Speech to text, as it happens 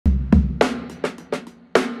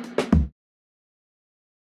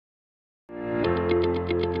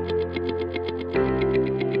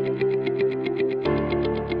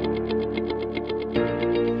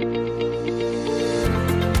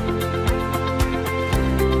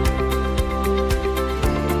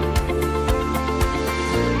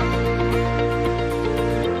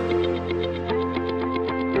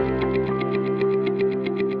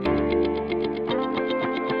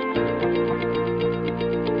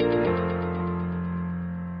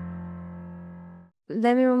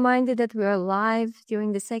let me remind you that we are live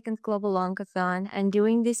during the Second Global Oncothon, and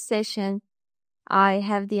during this session, I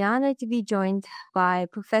have the honor to be joined by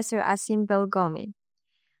Professor Asim Belgaumi.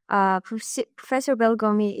 Professor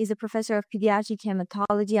Belgaumi is a professor of Pediatric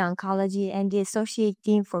Hematology-Oncology and the Associate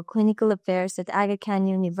Dean for Clinical Affairs at Aga Khan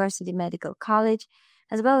University Medical College,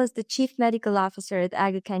 as well as the Chief Medical Officer at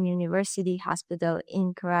Aga Khan University Hospital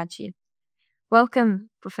in Karachi. Welcome,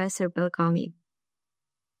 Professor Belgaumi.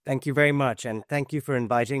 Thank you very much, and thank you for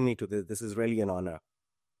inviting me to this. This is really an honor.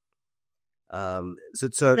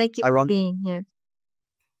 Thank you for being here.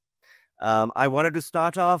 I wanted to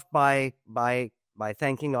start off by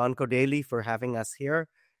thanking OncoDaily for having us here,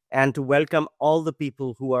 and to welcome all the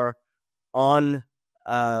people who are on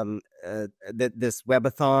this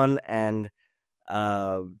webathon and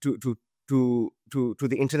to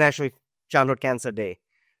the International Childhood Cancer Day.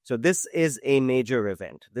 So this is a major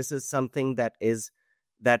event. This is something that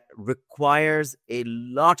requires a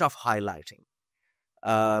lot of highlighting.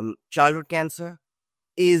 Childhood cancer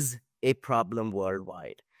is a problem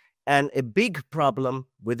worldwide. And a big problem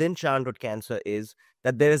within childhood cancer is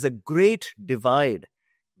that there is a great divide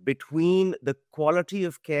between the quality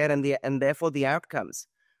of care and therefore the outcomes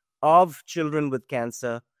of children with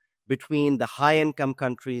cancer between the high-income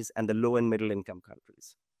countries and the low- and middle-income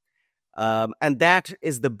countries. And that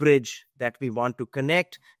is the bridge that we want to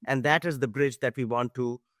connect, and that is the bridge that we want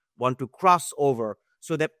to cross over,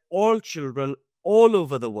 so that all children all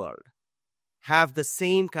over the world have the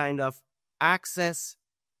same kind of access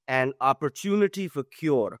and opportunity for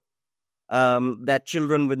cure that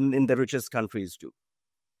children in the richest countries do.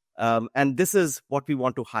 And this is what we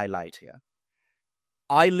want to highlight here.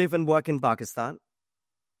 I live and work in Pakistan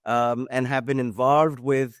and have been involved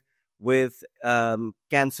with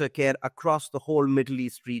cancer care across the whole Middle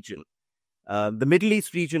East region. The Middle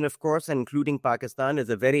East region, of course, including Pakistan, is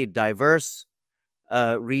a very diverse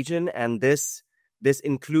region, and this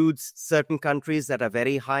includes certain countries that are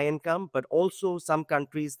very high income, but also some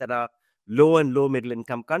countries that are low and low middle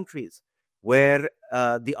income countries, where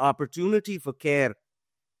the opportunity for care,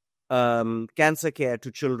 cancer care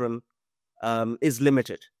to children, is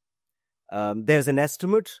limited. There's an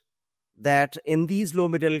estimate that in these low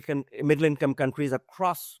middle income countries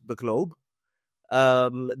across the globe,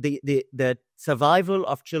 the survival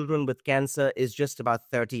of children with cancer is just about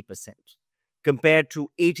 30%, compared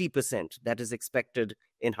to 80% that is expected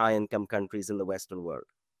in high-income countries in the Western world.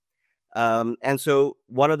 And so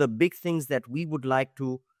one of the big things that we would like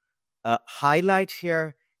to highlight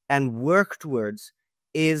here and work towards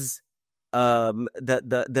is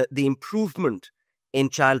the improvement in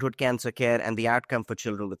childhood cancer care and the outcome for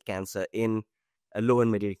children with cancer in low and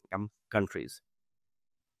middle income countries.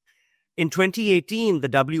 In 2018, the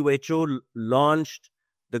WHO launched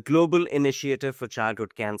the Global Initiative for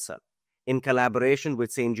Childhood Cancer in collaboration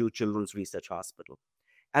with St. Jude Children's Research Hospital.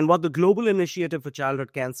 And what the Global Initiative for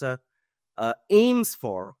Childhood Cancer aims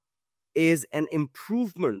for is an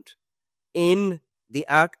improvement in the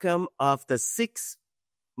outcome of the 6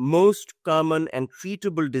 most common and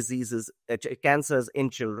treatable diseases, cancers in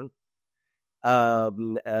children,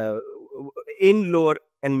 in lower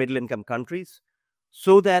and middle income countries,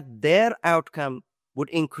 so that their outcome would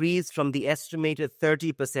increase from the estimated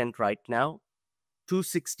 30% right now to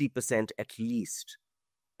 60% at least.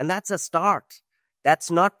 And that's a start. That's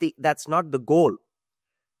not the goal.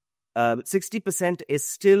 60% is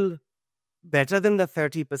still better than the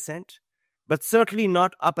 30%, but certainly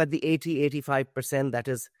not up at the 80-85% that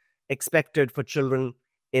is expected for children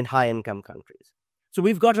in high-income countries. So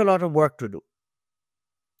we've got a lot of work to do.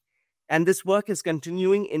 And this work is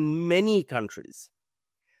continuing in many countries.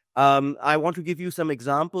 I want to give you some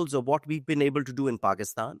examples of what we've been able to do in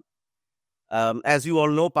Pakistan. As you all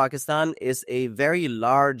know, Pakistan is a very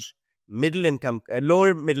large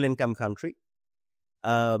lower middle income country,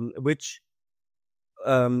 which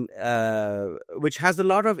has a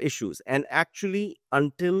lot of issues. And actually,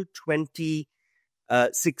 until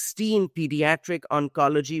 2016, pediatric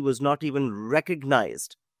oncology was not even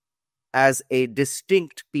recognized as a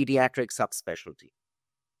distinct pediatric subspecialty.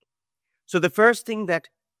 So the first thing that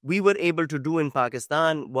we were able to do in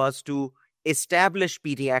Pakistan was to establish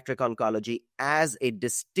pediatric oncology as a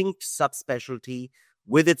distinct subspecialty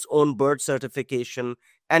with its own board certification,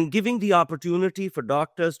 and giving the opportunity for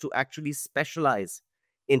doctors to actually specialize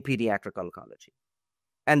in pediatric oncology.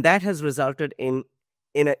 And that has resulted in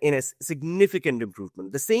a significant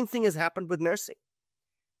improvement. The same thing has happened with nursing.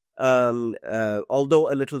 Although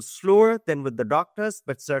a little slower than with the doctors,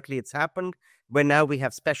 but certainly it's happened, where now we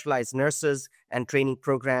have specialized nurses and training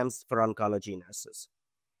programs for oncology nurses.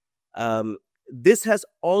 This of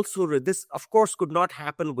course, could not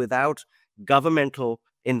happen without governmental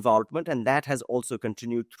involvement, and that has also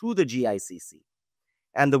continued through the GICC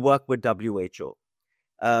and the work with WHO.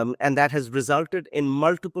 And that has resulted in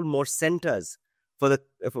multiple more centers for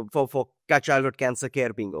childhood cancer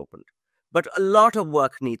care being opened. But a lot of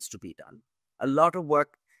work needs to be done. A lot of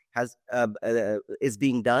work is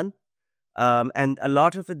being done. And a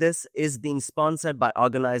lot of this is being sponsored by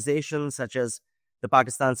organizations such as the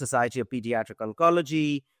Pakistan Society of Pediatric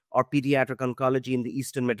Oncology or Pediatric Oncology in the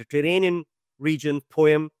Eastern Mediterranean region,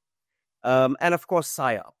 POEM, and of course,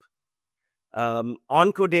 SIOP.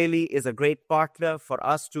 OncoDaily is a great partner for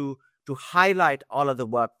us to highlight all of the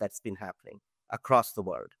work that's been happening across the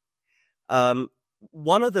world.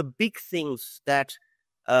 One of the big things that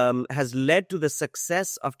has led to the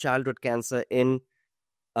success of childhood cancer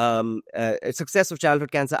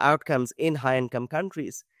outcomes in high-income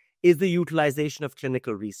countries is the utilization of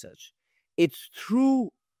clinical research. It's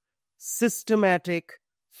through systematic,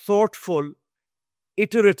 thoughtful,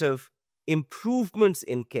 iterative improvements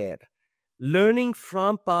in care, learning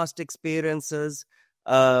from past experiences,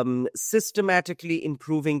 systematically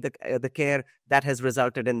improving the care that has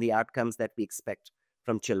resulted in the outcomes that we expect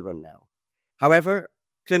from children now. However,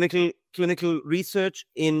 clinical research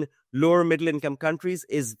in lower middle income countries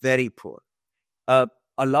is very poor. A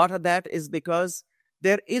lot of that is because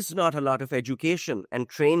there is not a lot of education and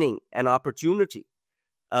training and opportunity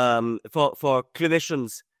for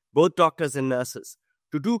clinicians, both doctors and nurses,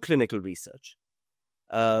 to do clinical research.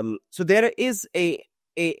 So there is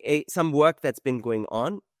some work that's been going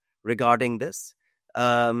on regarding this.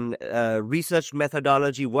 Research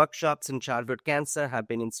methodology workshops in childhood cancer have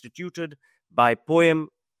been instituted by POEM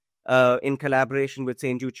in collaboration with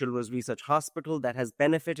St. Jude Children's Research Hospital that has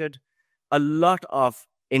benefited a lot of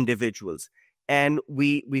individuals. And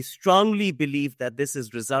we strongly believe that this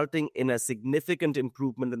is resulting in a significant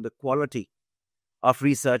improvement in the quality of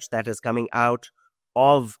research that is coming out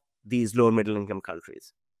of these low middle income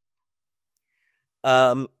countries.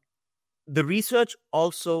 The research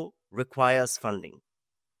also requires funding.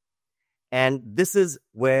 And this is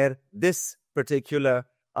where this particular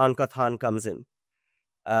Oncothon comes in.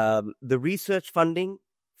 The research funding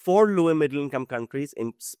for lower middle income countries,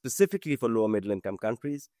 specifically for lower middle income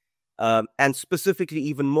countries, and specifically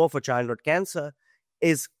even more for childhood cancer,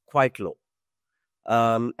 is quite low.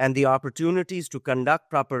 And the opportunities to conduct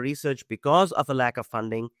proper research because of a lack of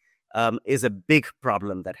funding is a big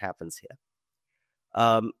problem that happens here.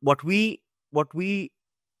 What we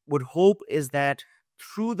would hope is that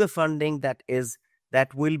through the funding that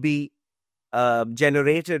will be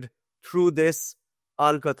generated through this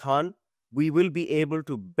Oncothon, we will be able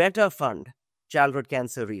to better fund childhood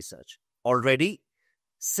cancer research. Already,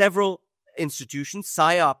 several institutions,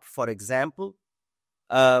 SIOP, for example,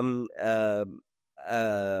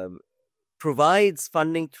 provides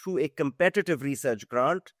funding through a competitive research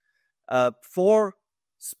grant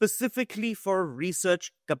specifically for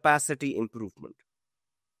research capacity improvement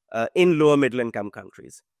in lower middle income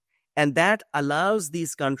countries. And that allows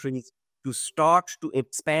these countries to start to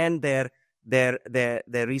expand their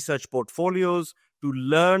research portfolios, to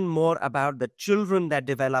learn more about the children that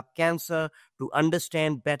develop cancer, to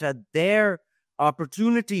understand better their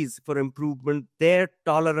opportunities for improvement, their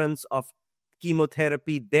tolerance of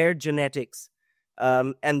chemotherapy, their genetics,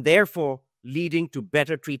 and therefore leading to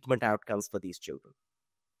better treatment outcomes for these children.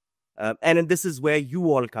 And this is where you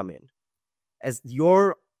all come in, as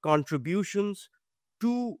your contributions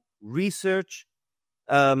to research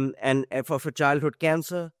and for childhood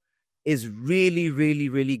cancer is really, really,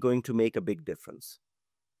 really going to make a big difference.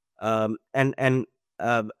 And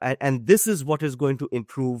this is what is going to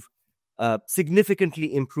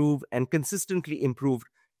significantly improve and consistently improve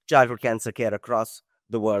childhood cancer care across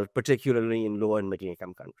the world, particularly in lower and middle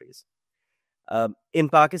income countries. In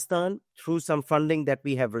Pakistan, through some funding that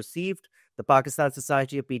we have received, the Pakistan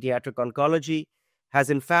Society of Pediatric Oncology has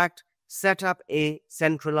in fact set up a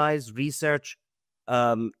centralized research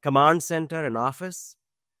command center and office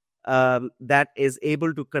that is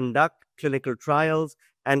able to conduct clinical trials.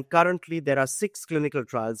 And currently there are 6 clinical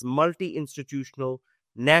trials, multi-institutional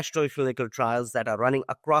national clinical trials that are running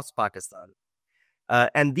across Pakistan.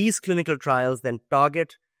 And these clinical trials then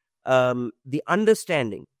target the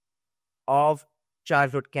understanding of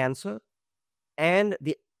childhood cancer and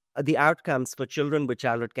the outcomes for children with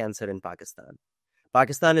childhood cancer in Pakistan.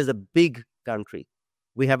 Pakistan is a big country.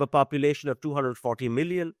 We have a population of 240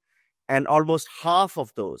 million, and almost half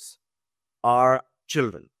of those are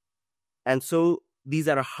children. And so these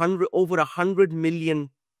are over 100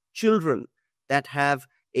 million children that have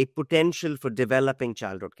a potential for developing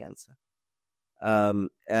childhood cancer.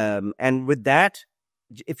 And with that,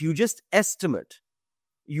 if you just estimate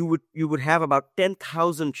you would have about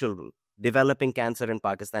 10,000 children developing cancer in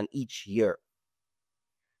Pakistan each year.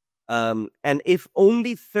 And if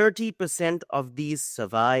only 30% of these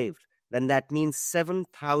survived, then that means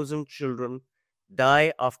 7,000 children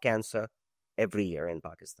die of cancer every year in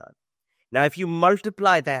Pakistan. Now, if you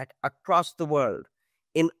multiply that across the world,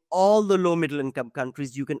 in all the low middle income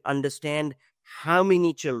countries, you can understand how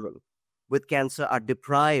many children with cancer are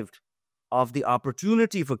deprived of the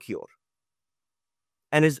opportunity for cure.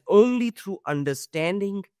 And it's only through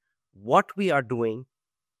understanding what we are doing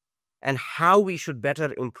and how we should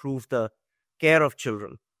better improve the care of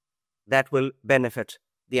children that will benefit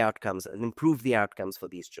the outcomes and improve the outcomes for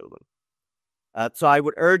these children. So I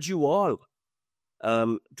would urge you all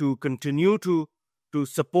to continue to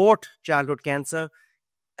support childhood cancer.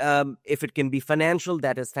 If it can be financial,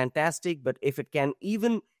 that is fantastic. But if it can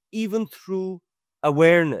even through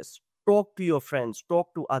awareness, talk to your friends,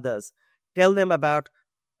 talk to others, tell them about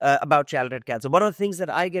childhood cancer. One of the things that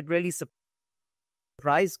I get really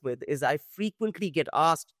surprised with is I frequently get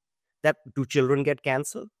asked that, do children get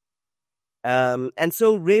cancer? And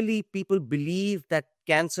so really people believe that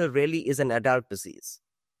cancer really is an adult disease.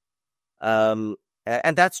 And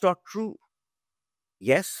that's not true.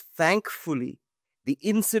 Yes, thankfully, the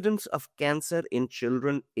incidence of cancer in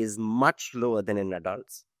children is much lower than in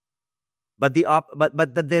adults. But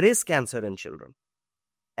there is cancer in children.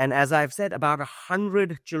 And as I've said, about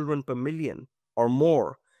 100 children per million or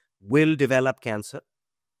more will develop cancer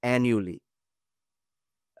annually.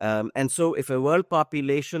 And so if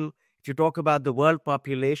you talk about the world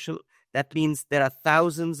population, that means there are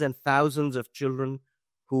thousands and thousands of children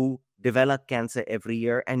who develop cancer every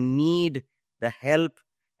year and need the help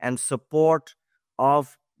and support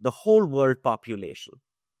of the whole world population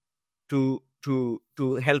to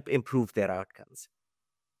help improve their outcomes.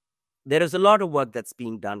 There is a lot of work that's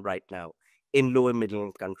being done right now in low and middle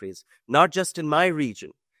income countries, not just in my region,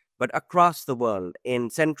 but across the world, in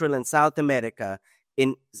Central and South America,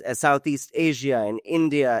 in Southeast Asia, in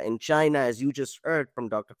India, in China, as you just heard from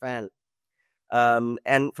Dr. Fan,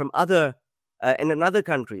 and from and in other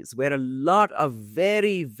countries where a lot of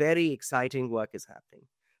very, very exciting work is happening.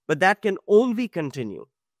 But that can only continue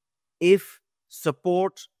if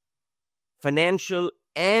support, financial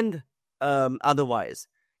and otherwise,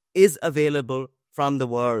 is available from the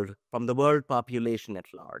world population at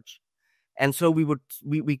large. And so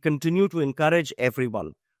we continue to encourage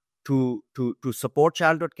everyone to support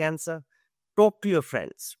childhood cancer. Talk to your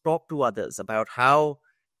friends, talk to others about how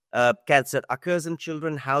cancer occurs in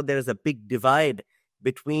children, how there is a big divide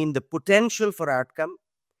between the potential for outcome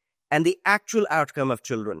and the actual outcome of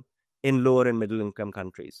children in lower and middle income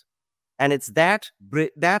countries. And it's that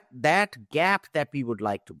gap that we would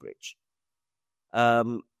like to bridge.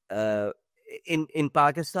 In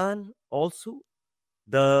Pakistan also,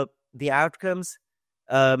 the outcomes,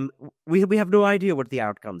 we have no idea what the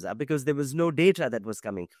outcomes are because there was no data that was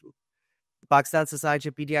coming through. The Pakistan Society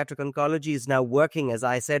of Pediatric Oncology is now working, as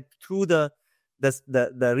I said, through the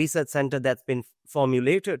research center that's been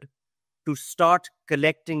formulated to start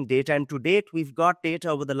collecting data. And to date, we've got data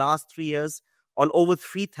over the last 3 years on over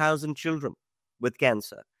 3,000 children with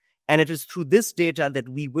cancer. And it is through this data that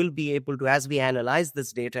we will be able to, as we analyze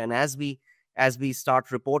this data and as we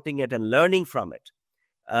start reporting it and learning from it,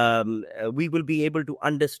 we will be able to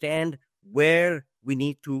understand where we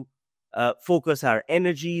need to focus our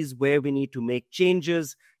energies, where we need to make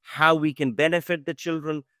changes, how we can benefit the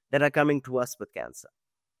children that are coming to us with cancer.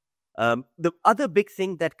 The other big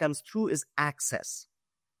thing that comes through is access.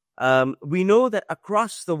 We know that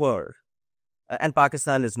across the world, and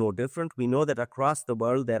Pakistan is no different, we know that across the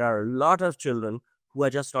world there are a lot of children who are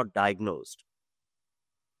just not diagnosed,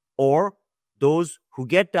 or those who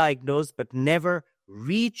get diagnosed but never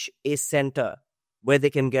reach a center where they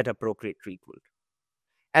can get appropriate treatment.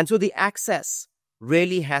 And so the access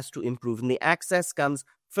really has to improve. And the access comes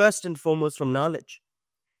first and foremost from knowledge,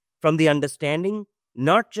 from the understanding,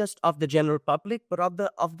 not just of the general public, but of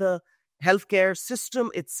the healthcare system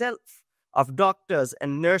itself, of doctors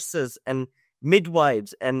and nurses and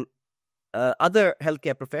midwives and other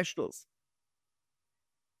healthcare professionals.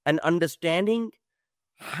 And understanding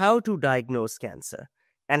how to diagnose cancer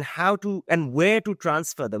and where to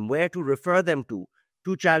transfer them, where to refer them to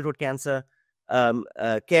childhood cancer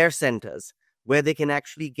care centers, where they can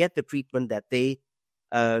actually get the treatment that they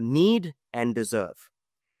need and deserve.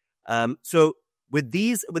 So with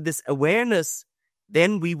this awareness,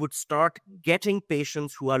 then we would start getting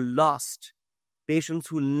patients who are lost, patients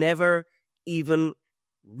who never even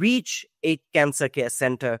reach a cancer care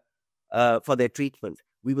center for their treatment.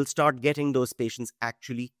 We will start getting those patients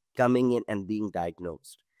actually coming in and being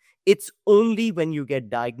diagnosed. It's only when you get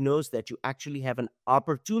diagnosed that you actually have an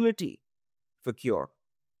opportunity for cure.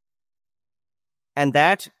 And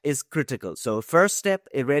that is critical. So, first step,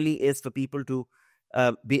 it really is for people to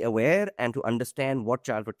be aware and to understand what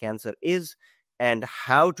childhood cancer is and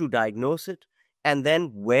how to diagnose it, and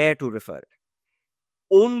then where to refer it.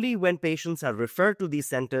 Only when patients are referred to these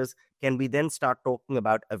centers can we then start talking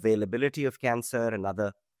about availability of cancer and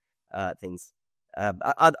other things,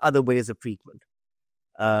 other ways of treatment.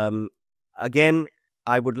 Um, Again,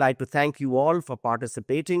 I would like to thank you all for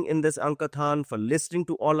participating in this Oncothon, for listening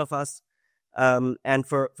to all of us, and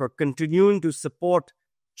for continuing to support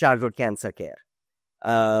childhood cancer care.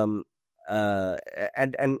 Um, uh,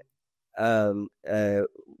 and um, uh,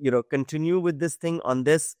 Continue with this thing on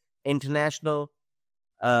this International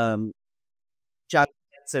um, Child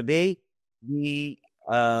Cancer Day. We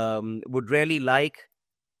would really like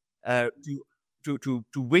to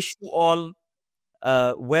wish you all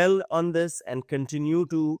well on this, and uh, continue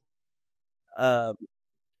to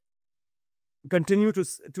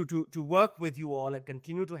work with you all, and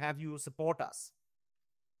continue to have you support us.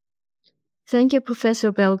 Thank you,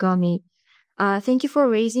 Professor Belgaumi. Thank you for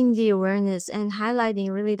raising the awareness and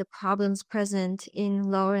highlighting really the problems present in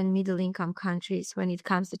lower and middle income countries when it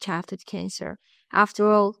comes to childhood cancer.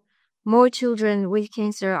 After all, more children with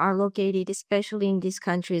cancer are located, especially in these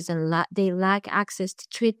countries, and they lack access to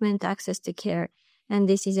treatment, access to care. And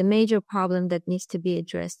this is a major problem that needs to be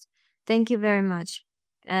addressed. Thank you very much.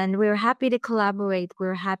 And we're happy to collaborate.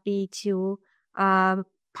 We're happy to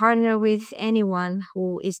partner with anyone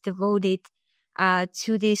who is devoted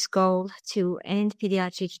to this goal to end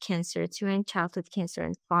pediatric cancer, to end childhood cancer,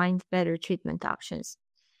 and find better treatment options.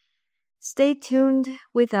 Stay tuned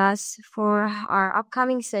with us for our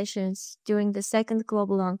upcoming sessions during the Second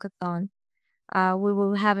Global Oncothon. We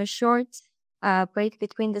will have a short break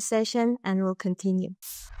between the session and we'll continue.